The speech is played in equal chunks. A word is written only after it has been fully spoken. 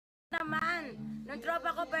Naman, nung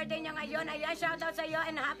tropa ko birthday niya ngayon, ayan, shoutout sa iyo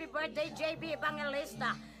and happy birthday JB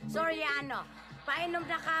Evangelista Soriano. Painom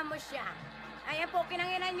na kamo siya. Ayan po,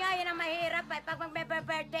 kinanginan niya, yan ang mahirap pag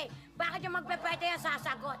magbe-birthday. Bakit yung magbe-birthday ang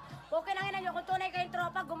sasagot? Po, kinanginan niyo, kung tunay kayong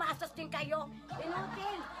tropa, gumastos din kayo.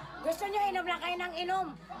 Inutil. Gusto niyo, inom lang kayo ng inom.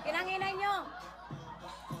 Kinanginan niyo.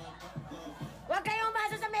 Huwag kayong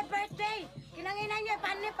umasa sa may birthday. Kinanginan niyo,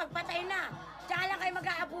 paano yung pagpatay na? Tsaka lang kayo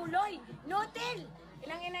mag-aabuloy. Inutil.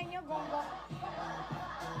 Kinanginan niyo, gongo.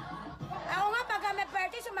 Ako nga, pag may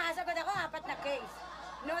birthday, sumasagot ako, 4 na case.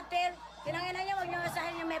 Inutil. Kinanginan niyo, huwag niyo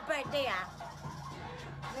masahin yung may birthday, ha?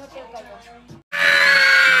 Inutil kayo.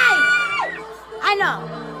 Ay! Ano?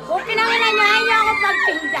 Kung kinanginan niyo, ayaw ako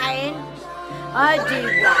pagtindahin. Oh,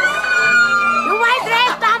 diba? Yung white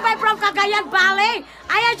dress, tambay from Cagayan Valley.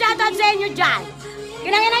 Ayaw, shoutout sa inyo dyan.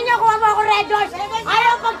 Kinanginan niyo, kuha mo ako red doors.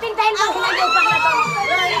 Ayaw pagtindahin mo, hinagupang na to.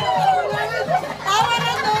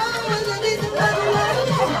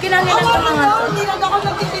 Kinanginan to mga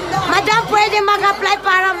to. Madam, pwede mag-apply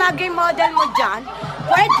para maging model mo dyan?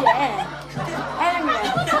 Pwede. Alam yan.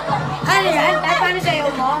 Ano yan? Ay, paano sa'yo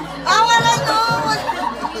mo? Wala to!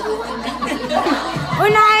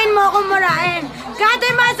 Unahin mo akong murahin. Kate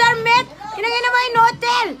Master Meat, kinanginan mo yung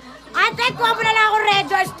hotel. Ate, kuha mo na lang ako red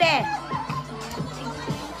doors, te.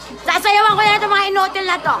 Sasayawan ko yan itong mga inotel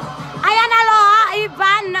na to. Ayan, aloha,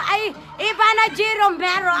 Ivana G.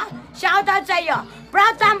 Romero. Shoutout sa iyo.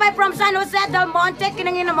 Proud tambay from San Jose del Monte.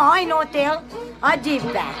 Kinangina mo, inotel. O,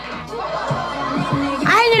 diba?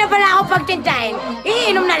 Ay, hindi na pala ako pagtintahin.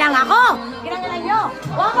 Iinom na lang ako. Kinangina nyo.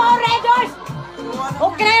 Huwag mo, Red Doors.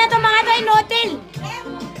 Huwag kinangina itong mga ito, inotel.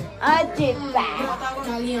 O, diba?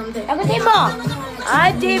 Tagutin mo. O,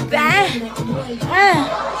 diba?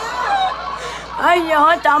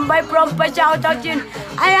 Ayan, tambay from pa-shoutout yun.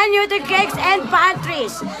 Ayan, Unity Cakes and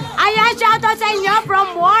Pantries. Ayan, shoutout sa inyo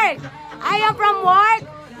from work. Ayan, from work.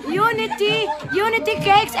 Unity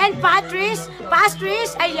Cakes and Pastries.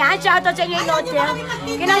 Ayan, shoutout sa inyo, Inotel.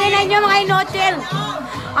 Kinanginan nyo mga Inotel.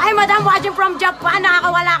 Ay, madam, watching from Japan,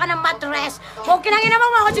 nakakawala ka ng matres. Kung kinanginan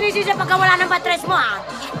mo ako sinisisi pagkawala ng matres mo, ha?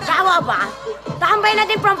 Kawa ba? Tambay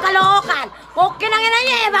natin from Caloocan. Kung kinanginan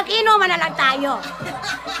nyo, mag-inuman na lang tayo.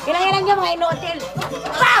 Kinanginan nyo mga Inotel.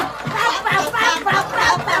 Pow! Pow! Pow! Pow! Pow!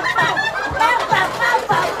 Pow! Pow! Pow! Pow! Pow!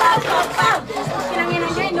 Pow! Pow! Pow! Pow! Pow! Kinanginan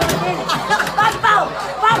nyo Inotel. Pow! Pow!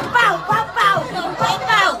 Pow! Pow! Pow! Pow! Pow!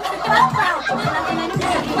 Pow! Pow! Pow!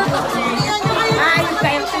 Ayun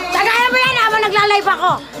kayo. Tagayan mo yan habang nagla-live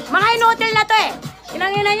ako. Mga Inotel na to eh.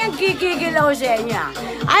 Kinanginan niyang gigigilaw sa inyo.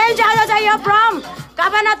 Ayun, shoutout sa iyo from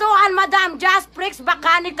Kabanatuan, Madam Just Pricks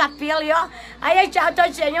Bacani Capilio. Ayun, shoutout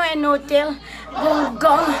sa inyo, Inotel.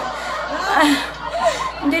 Gonggong.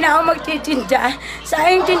 Hindi na ako magtitinda.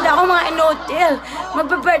 Sayang tinda ko mga Inotel.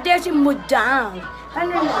 Magbe-birthday si Mudang. Ano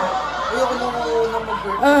na? Ayoko na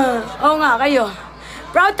mag-birthday. Oo nga, kayo.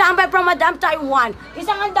 Proud tambay from Madam Taiwan.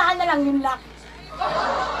 Isang handahan na lang yun lang.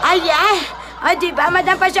 Ayan. Ay, diba?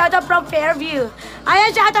 Madam pa shoutout from Fairview.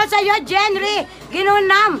 Ayan, shoutout sa iyo, Jenry,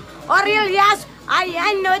 Ginunam, Aurelias.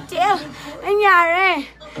 Ayan, Notil. Anyari.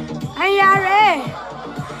 Anyari.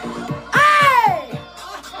 Ay!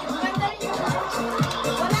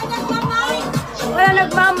 Wala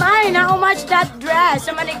nagmamay. How much that dress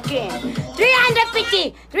sa manikin?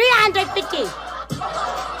 350. 350.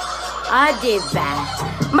 Ah, diba?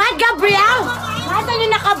 Mad Gabriel? Nasaan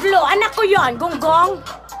yung naka-blue? Anak ko yon, gonggong.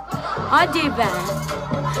 Ah, diba?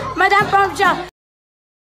 Madam Pamcha.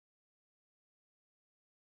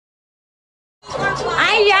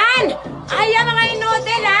 Ayan! Ayan mga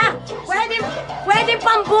inotel, ha? Pwede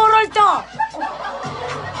pamburol to.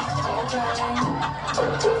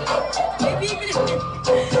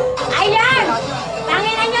 Ayan!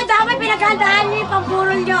 Tanginan nyo, dapat pinaghandahan nyo yung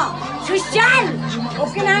pamburol nyo. Sosyal! O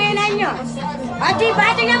kinanginan nyo. Ah,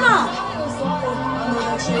 diba? Tingnan mo.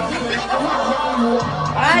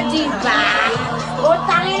 Ah, diba? O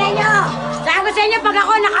tanginan nyo. Sabi ko sa inyo, pag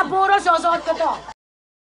ako nakaburo, susuot ko to.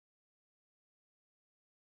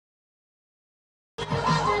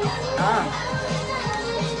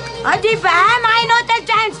 Ah, diba? Mga inotel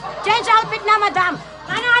change. Change outfit na, madam.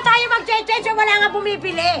 Ano nga tayo mag-change kung wala nga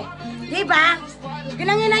bumibili? Diba?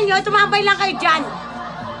 Kinanginan nyo, tumambay lang kayo dyan.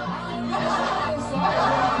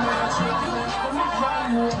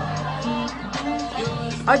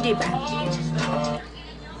 O, diba?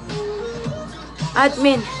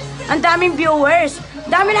 Admin, ang daming viewers.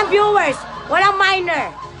 Dami ng viewers. Walang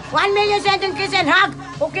minor. 1 million send and kiss and hug.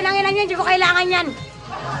 Kung kinanginan nyo, hindi ko kailangan yan.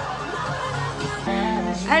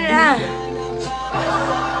 Ano na?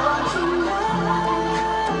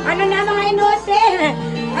 Ano na mga inotel?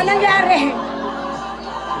 Anong nangyari?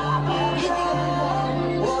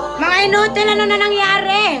 Mga inutil, ano na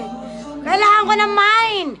nangyari? Kailangan ko ng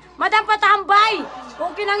mine. Madam, patambay.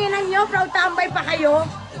 Kung kinanginan nyo, proud tambay pa kayo.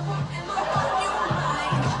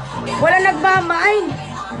 Wala nagmamine.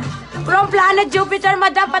 From planet Jupiter,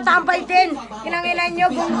 madam, patambay din. Kinanginan nyo,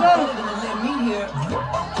 gunggong.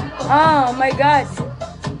 Oh my God.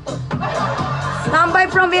 Tambay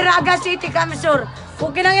from Iraga City, Kamsur.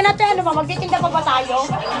 Kung kinanginan tayo, ano ba? Magtitinda pa ba tayo?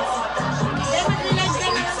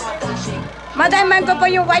 Madam, man ko po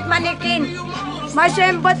yung white mannequin.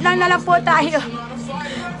 Masembot lang na lang po tayo.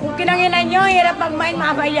 Kung kinanginan nyo, hirap mag-mine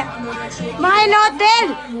mamaya. Mine hotel!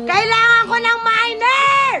 Kailangan ko ng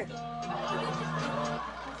miner!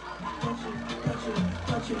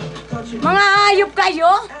 Mga hayop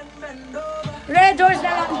kayo? Red horse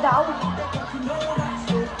na lang daw.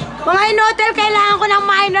 Mga in-hotel, kailangan ko ng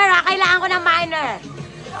miner ha? Kailangan ko ng miner.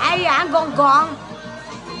 Ayan, gonggong.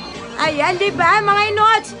 Ayan, di ba? Mga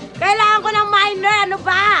in-hotel, kailangan ko ng miner. Ano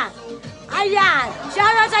ba? Ayan.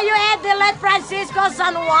 Shoutout sa iyo, Edelet Francisco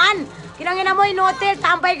San Juan. Kinangina mo, in-hotel,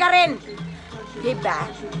 tambay ka rin. Diba?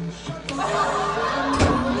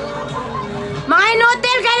 Mga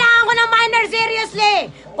in-hotel, kailangan ko ng miner, seriously.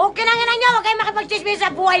 Kung kinangina nyo, huwag kayo makipag-chismis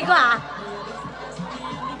sa buhay ko, ha?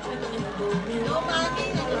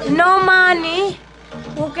 No money?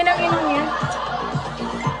 Kung kinangina nyo.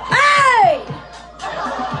 Ay!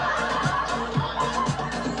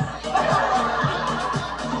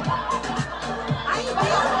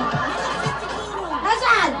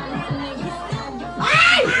 Nasaan?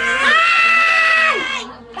 Ay! Ay!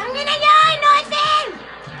 Tangina nyo, in-hotel!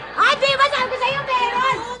 Ay, di ba sabi ko sa'yo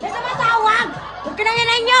meron? Nasa matawag. Kung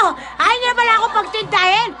kinangina nyo, ayaw nyo na pala ako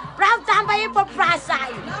pagtindahin. Proud tambay yung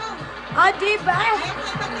paprasay. O, diba?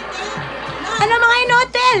 Ano mga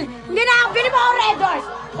in-hotel? Hindi na ako, bilib ako Red Horse.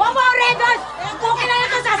 Huwag mo ako Red Horse. Kung kinangin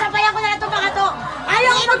ito, sasabayan ko na ito mga to.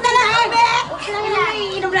 Ayaw ko magdalahin. Kung kinangin nyo,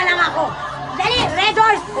 iinom na lang ako. Dali, Red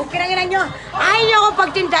Horse. Kung kinangin nyo, ayaw ko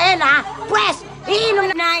pagtindahin, ha? Pwes,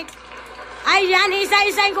 iinom na night. Ayan,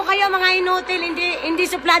 isa-isahin ko kayo mga in-hotel. Hindi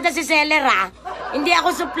suplada si seller, ha? Hindi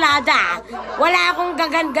ako suplada. Wala akong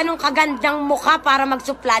ganong kagandang mukha para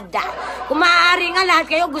magsuplada. Kung maaari nga lahat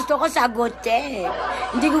kayo, gusto ko sagutin.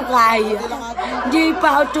 Hindi ko kaya. Hindi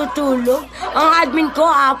pa ako tutulog. Ang admin ko,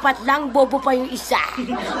 4 lang, bobo pa yung isa.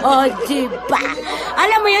 O, diba?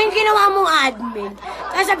 Alam mo yun, yung ginawa mong admin.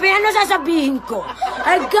 Sasabihin, ano sasabihin ko?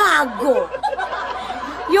 Ay, gago.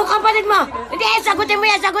 Yung kapatid mo, hindi, sagutin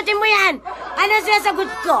mo yan. Ano sinasagot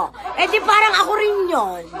ko? Eh di parang ako rin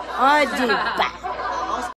yun. O, diba?